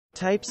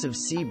Types of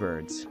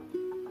seabirds.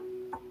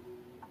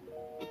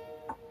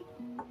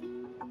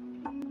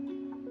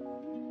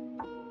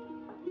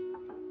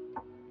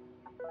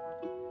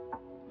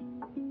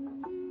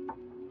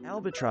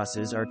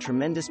 Albatrosses are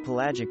tremendous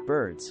pelagic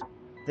birds.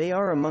 They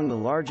are among the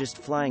largest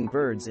flying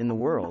birds in the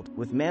world,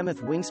 with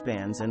mammoth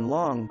wingspans and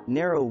long,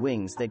 narrow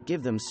wings that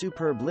give them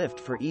superb lift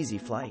for easy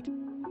flight.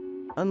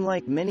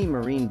 Unlike many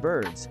marine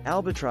birds,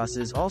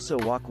 albatrosses also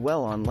walk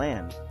well on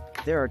land.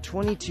 There are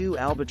 22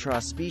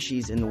 albatross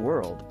species in the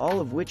world, all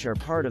of which are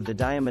part of the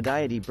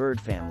Diamodiidae bird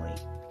family.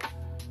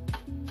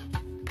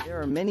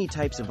 There are many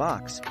types of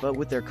auks, but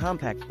with their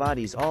compact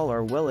bodies all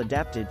are well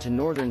adapted to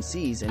northern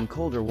seas and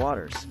colder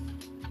waters.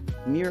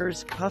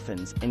 Murres,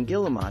 puffins, and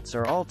guillemots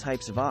are all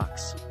types of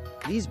auks.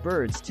 These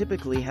birds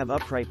typically have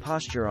upright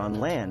posture on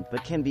land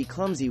but can be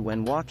clumsy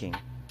when walking.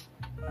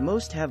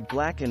 Most have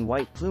black and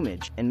white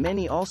plumage, and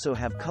many also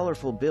have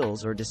colorful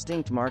bills or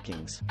distinct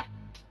markings.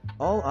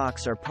 All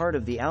auks are part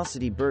of the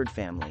Alcidae bird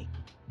family.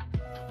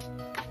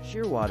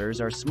 Shearwaters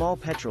are small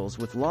petrels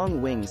with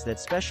long wings that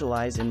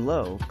specialize in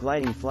low,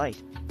 gliding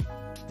flight.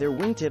 Their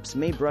wingtips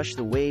may brush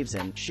the waves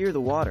and shear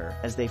the water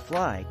as they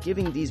fly,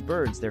 giving these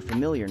birds their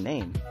familiar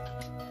name.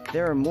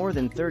 There are more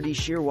than 30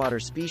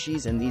 shearwater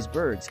species and these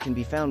birds can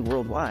be found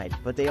worldwide,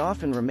 but they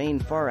often remain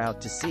far out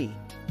to sea.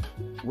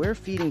 Where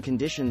feeding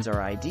conditions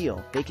are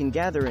ideal, they can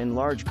gather in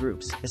large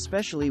groups,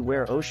 especially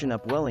where ocean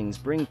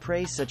upwellings bring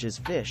prey such as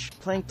fish,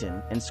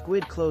 plankton, and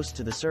squid close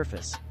to the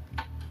surface.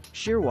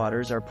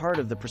 Shearwaters are part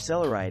of the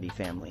Procellariidae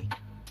family.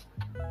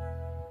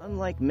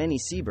 Unlike many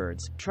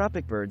seabirds,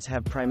 tropicbirds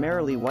have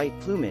primarily white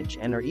plumage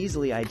and are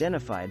easily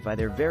identified by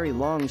their very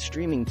long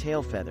streaming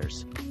tail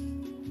feathers.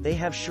 They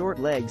have short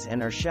legs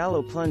and are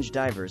shallow plunge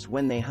divers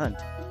when they hunt.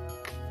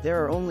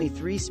 There are only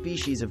 3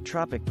 species of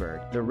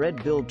tropicbird: the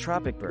red-billed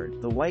tropicbird,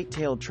 the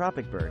white-tailed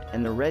tropicbird,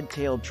 and the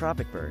red-tailed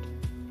tropicbird.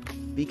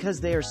 Because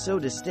they are so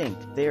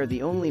distinct, they are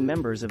the only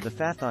members of the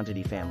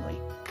Phathontidae family.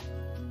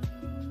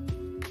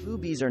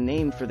 Boobies are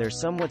named for their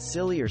somewhat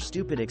silly or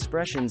stupid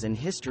expressions and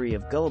history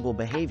of gullible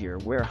behavior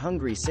where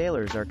hungry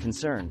sailors are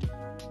concerned.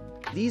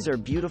 These are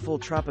beautiful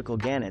tropical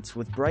gannets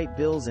with bright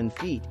bills and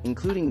feet,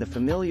 including the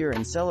familiar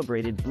and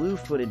celebrated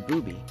blue-footed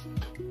booby.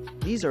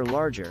 These are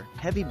larger,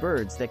 heavy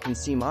birds that can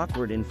seem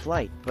awkward in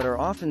flight, but are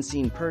often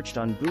seen perched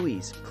on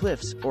buoys,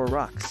 cliffs, or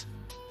rocks.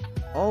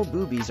 All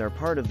boobies are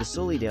part of the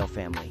Solidae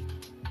family.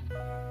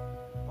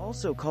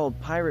 Also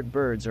called pirate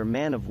birds or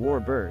man-of-war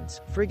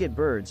birds,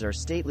 frigatebirds are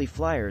stately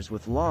flyers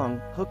with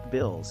long, hooked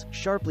bills,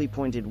 sharply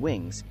pointed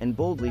wings, and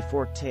boldly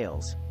forked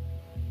tails.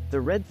 The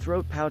red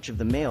throat pouch of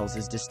the males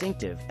is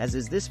distinctive, as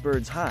is this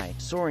bird's high,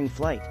 soaring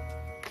flight.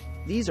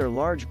 These are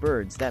large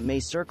birds that may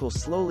circle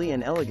slowly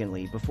and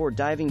elegantly before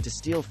diving to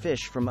steal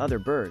fish from other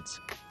birds.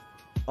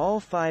 All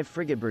 5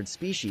 frigatebird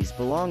species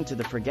belong to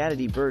the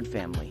Frigatidae bird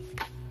family.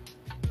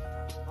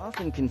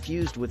 Often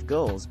confused with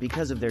gulls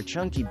because of their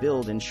chunky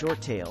build and short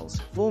tails,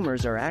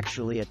 fulmars are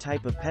actually a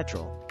type of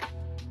petrel.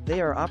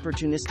 They are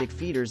opportunistic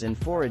feeders and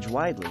forage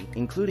widely,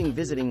 including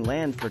visiting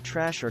land for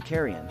trash or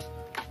carrion.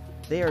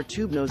 They are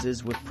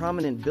tubenoses with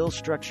prominent bill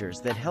structures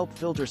that help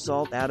filter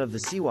salt out of the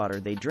seawater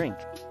they drink.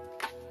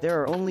 There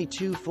are only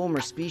 2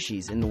 fulmar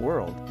species in the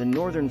world, the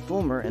northern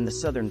fulmar and the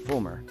southern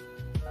fulmar.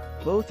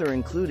 Both are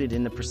included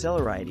in the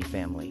Procellariidae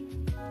family.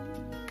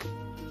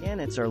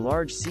 Gannets are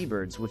large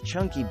seabirds with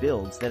chunky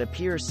builds that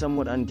appear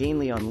somewhat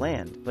ungainly on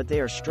land, but they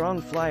are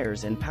strong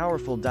flyers and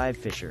powerful dive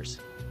fishers.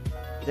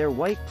 Their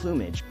white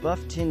plumage,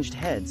 buff-tinged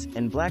heads,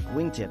 and black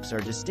wingtips are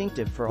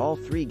distinctive for all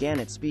 3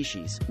 gannet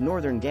species: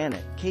 northern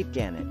gannet, Cape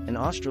gannet, and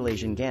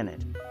Australasian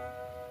gannet.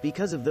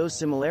 Because of those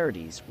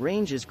similarities,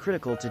 range is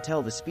critical to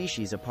tell the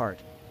species apart.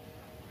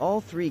 All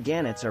 3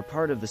 gannets are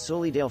part of the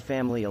Solidae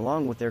family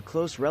along with their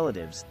close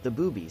relatives, the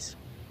boobies.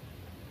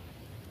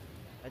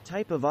 A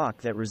type of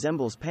auk that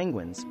resembles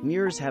penguins,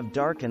 murres have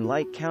dark and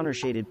light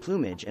countershaded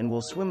plumage and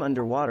will swim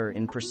underwater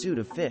in pursuit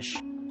of fish.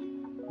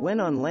 When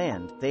on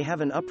land, they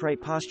have an upright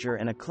posture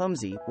and a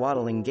clumsy,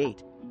 waddling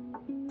gait.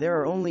 There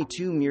are only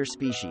 2 murre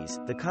species,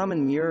 the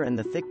common murre and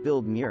the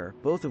thick-billed murre,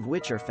 both of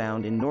which are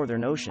found in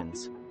northern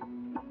oceans.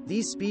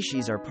 These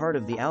species are part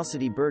of the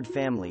Alcidae bird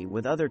family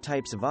with other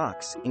types of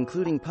auks,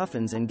 including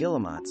puffins and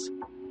guillemots.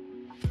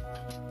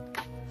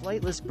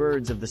 Flightless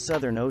birds of the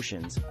southern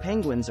oceans,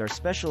 penguins are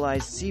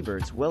specialized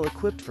seabirds well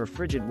equipped for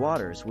frigid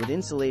waters with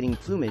insulating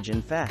plumage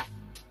and fat.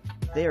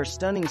 They are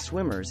stunning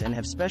swimmers and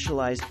have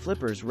specialized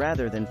flippers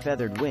rather than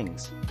feathered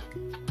wings.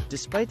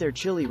 Despite their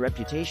chilly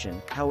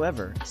reputation,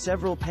 however,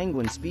 several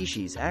penguin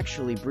species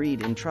actually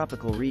breed in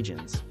tropical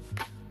regions.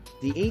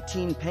 The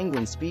 18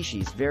 penguin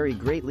species vary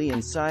greatly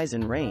in size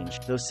and range,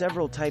 though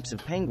several types of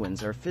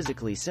penguins are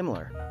physically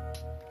similar.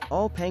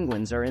 All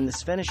penguins are in the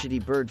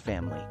Sphenicidae bird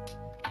family.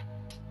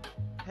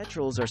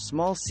 Petrels are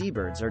small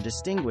seabirds are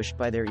distinguished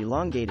by their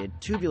elongated,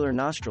 tubular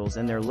nostrils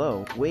and their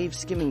low,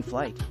 wave-skimming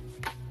flight.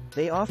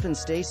 They often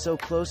stay so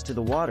close to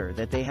the water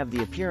that they have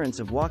the appearance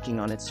of walking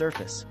on its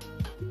surface.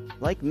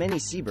 Like many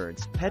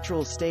seabirds,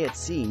 petrels stay at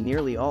sea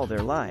nearly all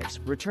their lives,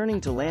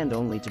 returning to land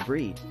only to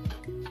breed.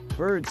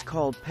 Birds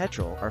called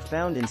petrel are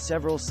found in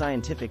several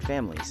scientific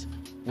families.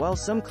 While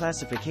some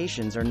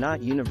classifications are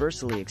not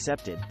universally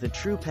accepted, the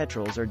true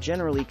petrels are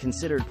generally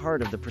considered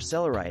part of the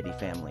Procellariidae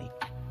family.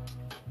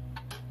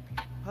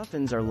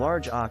 Puffins are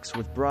large auks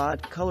with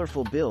broad,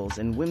 colorful bills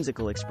and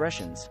whimsical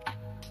expressions.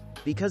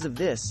 Because of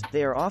this,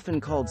 they are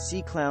often called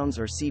sea clowns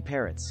or sea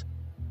parrots.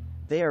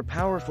 They are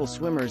powerful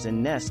swimmers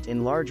and nest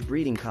in large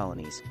breeding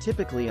colonies,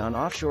 typically on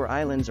offshore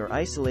islands or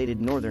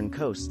isolated northern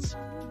coasts.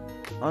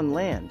 On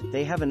land,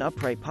 they have an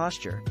upright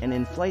posture, and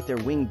in flight their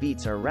wing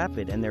beats are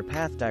rapid and their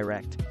path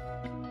direct.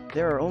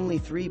 There are only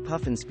 3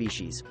 puffin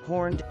species: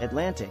 horned,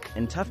 Atlantic,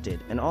 and tufted,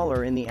 and all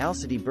are in the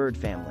Alcidae bird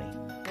family.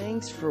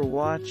 Thanks for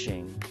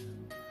watching.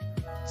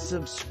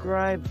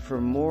 Subscribe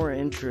for more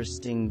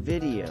interesting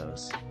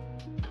videos.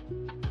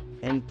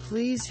 And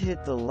please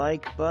hit the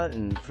like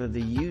button for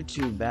the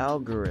YouTube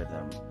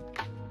algorithm.